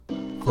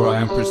For I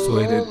am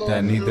persuaded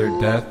that neither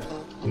death,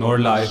 nor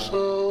life,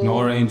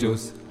 nor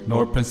angels,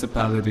 nor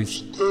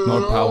principalities,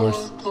 nor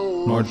powers,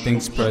 nor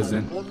things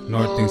present,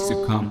 nor things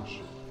to come,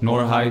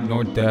 nor height,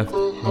 nor depth,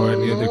 nor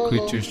any other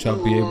creature shall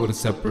be able to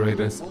separate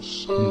us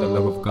from the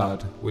love of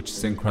God, which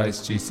is in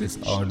Christ Jesus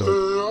our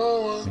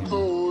Lord. Amen.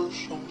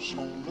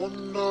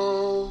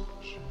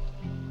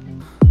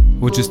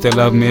 Would you still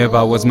love me if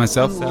I was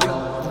myself?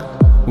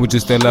 Would you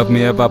still love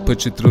me if I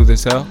put you through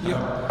this hell?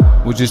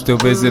 Would you still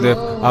visit if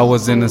I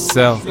was in a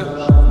cell?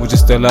 Would you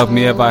still love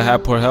me if I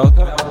had poor health?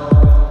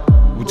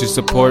 Would you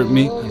support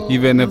me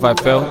even if I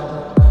fell?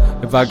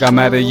 If I got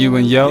mad at you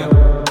and yelled?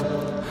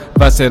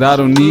 If I said I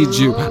don't need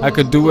you, I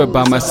could do it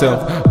by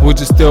myself. Would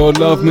you still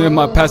love me if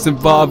my past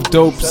involved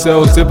dope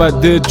sales? If I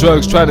did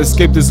drugs, try to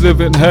escape this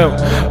living hell?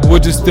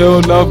 Would you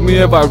still love me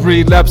if I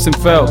relapsed and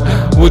fell?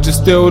 Would you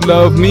still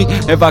love me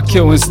if I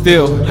kill and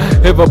steal?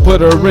 If I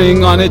put a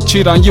ring on it,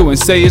 cheat on you and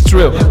say it's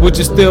real? Would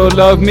you still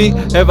love me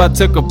if I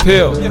took a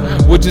pill?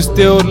 Would you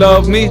still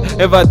love me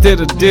if I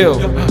did a deal?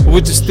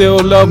 Would you still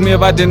love me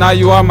if I deny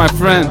you are my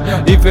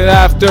friend? Even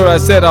after I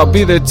said I'll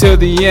be there till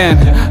the end.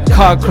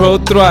 Cock crow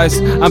thrice,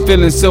 I'm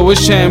feeling so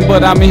ashamed,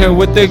 but I'm here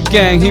with the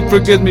gang. He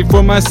forgives me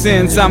for my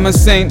sins, I'm a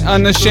saint,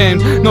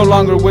 unashamed. No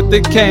longer with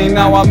the cane,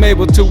 now I'm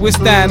able to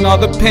withstand all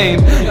the pain.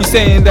 You're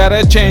saying that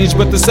I changed,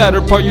 but the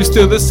sadder part, you're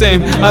still the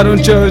same. I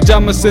don't judge,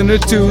 I'm a sinner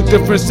too.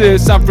 Difference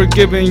is I'm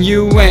forgiving,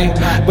 you ain't,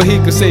 but he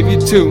could save you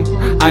too.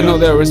 I know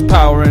there is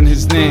power in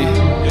his name,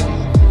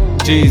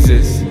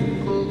 Jesus.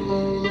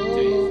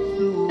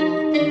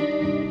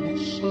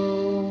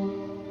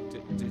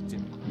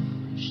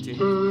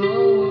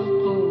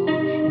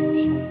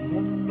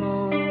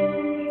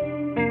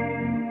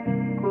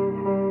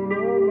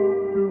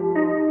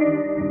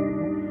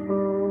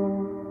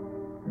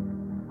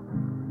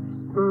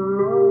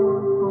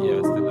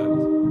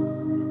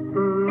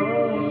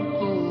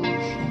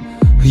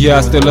 Yeah,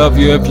 I still love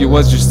you if you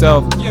was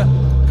yourself.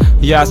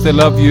 Yeah, I still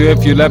love you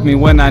if you left me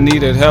when I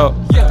needed help.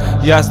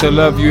 Yeah, I still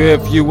love you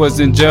if you was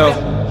in jail.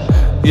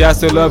 Yeah, I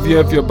still love you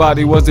if your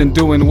body wasn't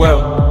doing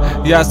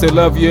well. Yeah, I still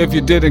love you if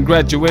you didn't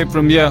graduate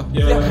from Yale.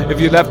 If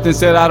you left and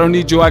said I don't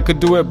need you, I could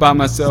do it by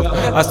myself.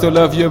 I still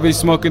love you if you're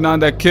smoking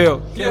on that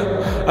kill.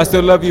 I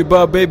still love you,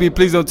 but baby,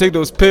 please don't take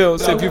those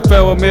pills. If you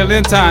fell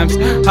 1,000,000 times,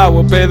 I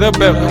will pay the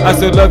bill. I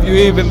still love you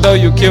even though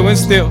you kill and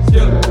steal.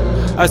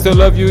 I still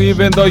love you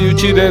even though you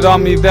cheated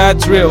on me,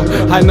 that's real.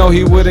 I know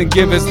he wouldn't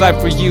give his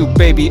life for you,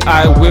 baby,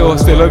 I will.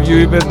 Still love you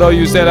even though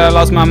you said I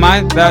lost my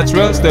mind, that's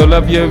real. Still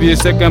love you if you're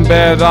sick in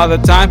bed all the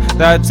time,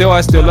 that's ill.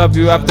 I still love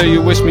you after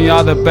you wish me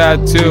all the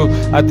bad too.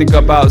 I think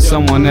about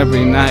someone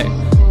every night,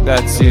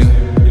 that's you.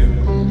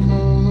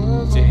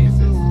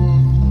 Jesus.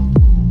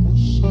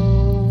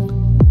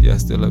 Yeah, I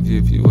still love you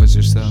if you was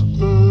yourself.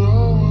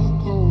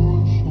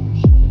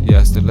 Yeah,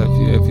 I still love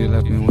you if you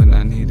left me when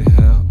I needed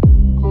help.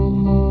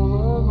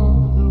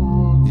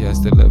 Yeah, I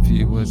still love you,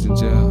 you was in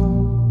jail.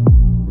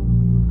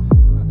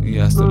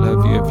 Yeah, I still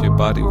love you if your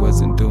body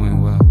wasn't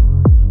doing well.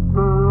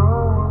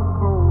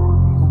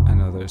 I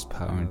know there's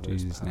power in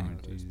Jesus' name.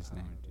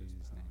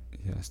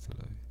 Yeah, I still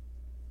love you.